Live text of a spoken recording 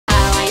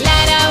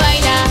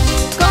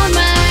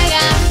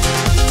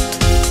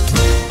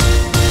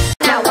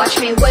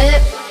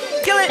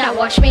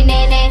watch me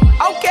nae nae.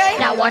 Okay.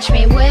 Now watch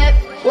me whip,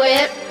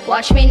 whip.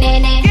 Watch me nae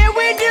nae. Yeah,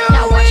 we do.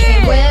 Now watch me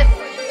whip.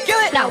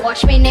 Good. Now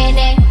watch me nae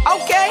nae.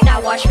 Okay.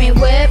 Now watch me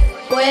whip,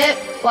 whip.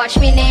 Watch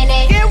me nae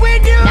nae. Yeah, we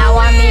do. Now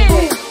I'm me.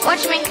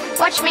 Watch me,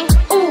 watch me.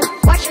 Ooh,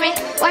 watch me,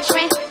 watch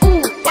me.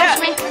 Ooh, watch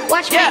me,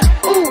 watch me.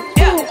 Ooh,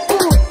 ooh,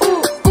 ooh,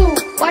 ooh, ooh.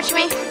 Watch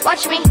me,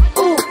 watch me.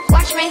 Ooh,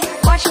 watch me,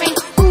 watch me.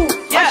 Ooh,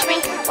 watch me,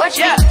 watch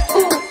me. Ooh,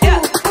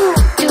 ooh, ooh.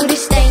 Do the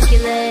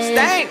stanky leg.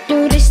 Stank.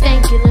 Do the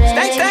stanky leg.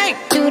 Stank, stank.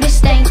 Do the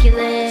stanky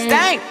leg.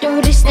 Stank.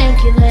 Do the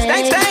stanky leg.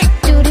 Stank,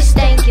 stank. Do the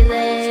stanky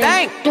leg.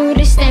 Stank. Do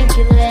the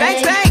stanky leg. Stank,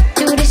 stank.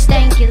 Do the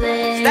stanky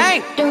leg.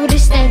 Stank. Do the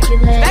stanky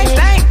leg. Stank,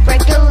 stank.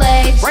 Break your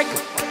legs. Break.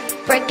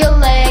 Break your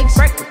legs.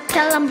 Break.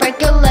 Tell them break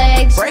your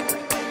legs. Break.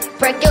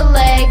 Break your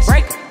legs.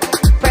 Break.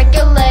 Break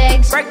your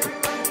legs. Break.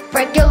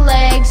 Break your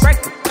legs. Break.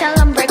 Tell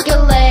them break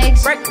your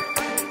legs. Break.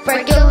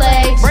 Break your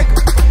legs. Break.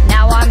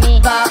 Now I'm me.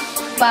 Bop,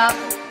 bop,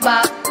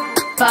 bop,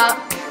 bop,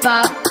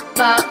 bop,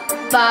 bop,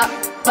 bop,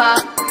 bop,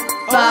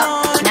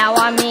 bop. Now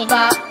I'm me.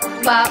 Bop,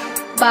 bop,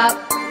 bop,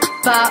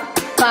 bop,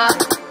 bop,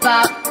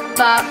 bop,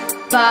 bop,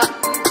 bop,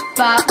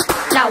 bop.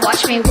 Now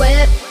watch me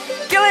whip.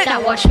 Kill it.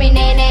 Now watch me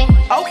nae nae.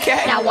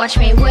 Okay. Now watch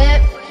me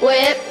whip,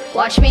 whip.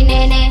 Watch me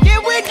nae nae. Yeah,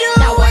 we do.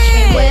 Now watch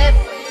me whip.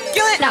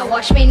 Kill it. Now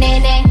watch me nae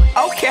nae.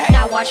 Okay.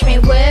 Now watch me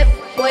whip,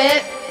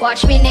 whip.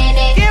 Watch me nae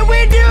nae. Yeah,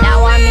 we do.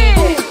 Now I'm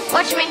me.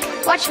 Watch me,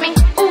 watch me.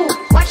 Ooh,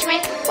 watch me,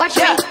 watch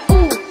me.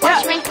 Ooh,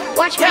 watch me,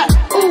 watch me.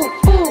 Ooh,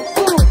 ooh,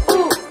 ooh,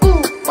 ooh,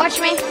 ooh. Watch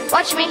me,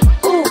 watch me.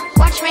 Ooh,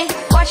 watch me,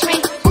 watch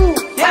me. Ooh,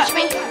 watch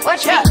me,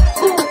 watch me.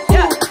 Ooh,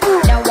 ooh,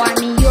 ooh. Now I'm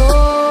me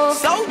yo.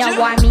 Soldier.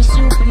 Now I'm me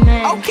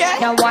Superman. Okay.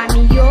 Now I'm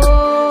me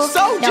yo.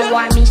 Soldier. Now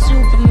I'm me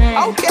Superman.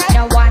 Okay.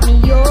 Now I'm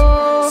me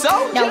yo.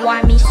 Soldier. Now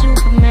I'm me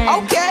Superman.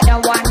 Okay.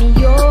 Now I'm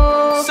me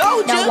yo.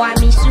 Soldier. Now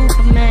I'm me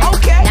Superman.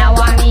 Okay. Now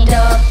I'm me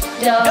dub,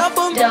 dub, Dub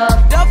 'em,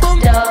 dub, dub 'em,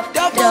 dub,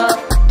 dub 'em,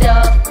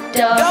 dub,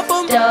 dub, dub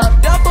 'em,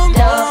 dub, dub 'em,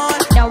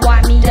 dub. Now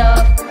I'm me dub,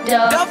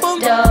 dub, Dub 'em,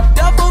 dub,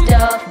 dub 'em,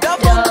 dub,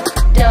 dub 'em,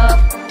 dub,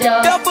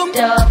 dub, dub 'em,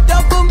 dub,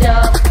 dub 'em.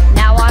 dub.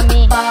 Now I'm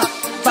me bop,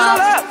 the bop,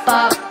 left.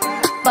 bop,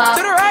 bop,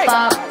 To the right.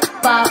 bop,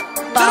 bop,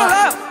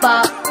 left.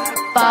 bop,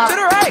 bop. To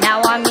the right.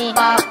 Now I'm me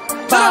bop,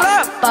 bop,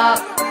 left. bop,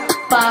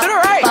 bop, To the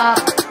right. bop,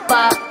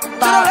 bop,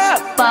 bop,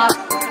 left. bop,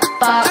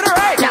 bop. To the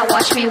right. Now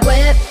watch me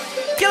whip.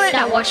 Kill it.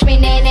 Now watch me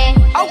nae nae.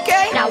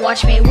 Okay. Now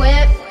watch me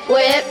whip,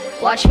 whip.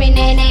 Watch me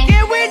nae nae.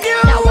 Yeah, we do.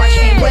 Now watch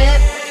me whip.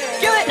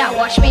 Kill it. Now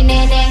watch me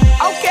nae nae.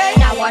 Okay.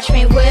 Now watch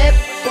me whip,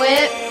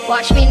 whip.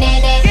 Watch me nae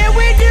nae. Yeah,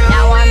 we do.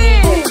 Now I'm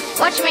me.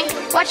 Watch me,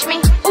 watch me.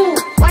 Ooh,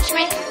 watch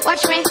me,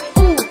 watch me.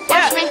 Ooh,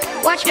 watch me,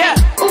 watch me. Yeah.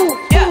 Ooh,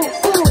 Yeah. ooh,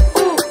 ooh,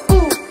 ooh,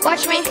 ooh.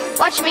 Watch me,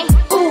 watch me.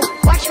 Ooh,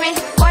 watch me,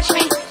 watch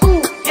me.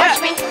 Ooh,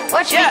 watch me,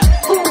 watch me. Yeah.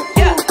 Ooh,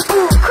 Yeah. ooh,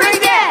 ooh.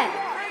 Crank that.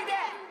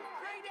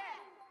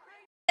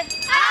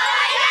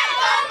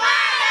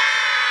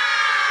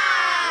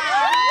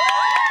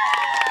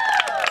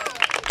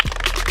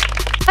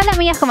 Hola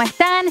amigos, ¿cómo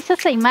están? Yo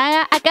soy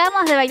Maga.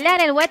 Acabamos de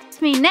bailar el Watch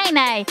Me Nae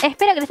Nae.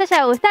 Espero que les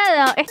haya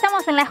gustado.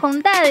 Estamos en la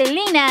juntada de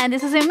Lina, de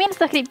sus 100.000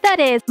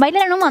 suscriptores.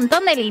 Bailaron un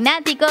montón de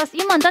lináticos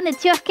y un montón de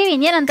chicos que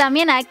vinieron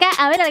también acá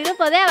a ver al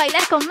grupo de A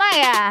Bailar con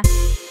Maga.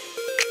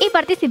 Y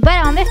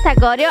participaron de esta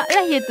coreo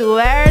los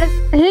youtubers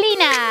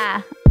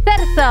Lina,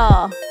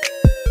 Terzo,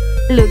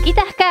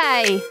 Luquita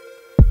Sky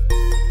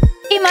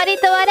y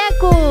Marito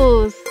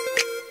Baracus.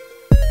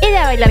 Y de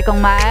A Bailar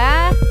con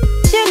Maga,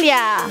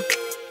 Giulia,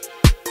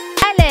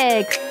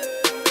 Alex,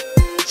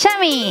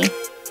 Yami,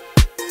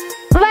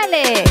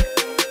 Vale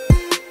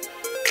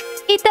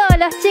y todos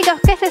los chicos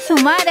que se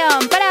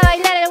sumaron para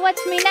bailar el Watch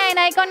Me Nae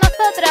Nae con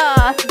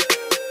nosotros.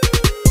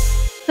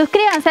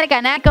 Suscríbanse al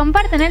canal,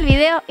 compartan el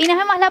video y nos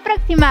vemos la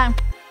próxima.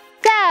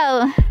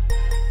 ¡Chao!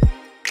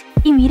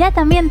 Y mira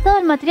también todo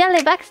el material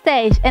de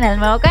backstage en el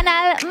nuevo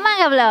canal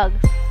Maga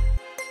Vlogs.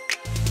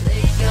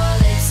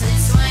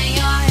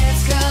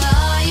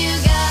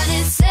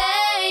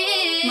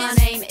 My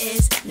name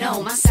is,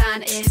 no, my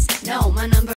sign is, no, my number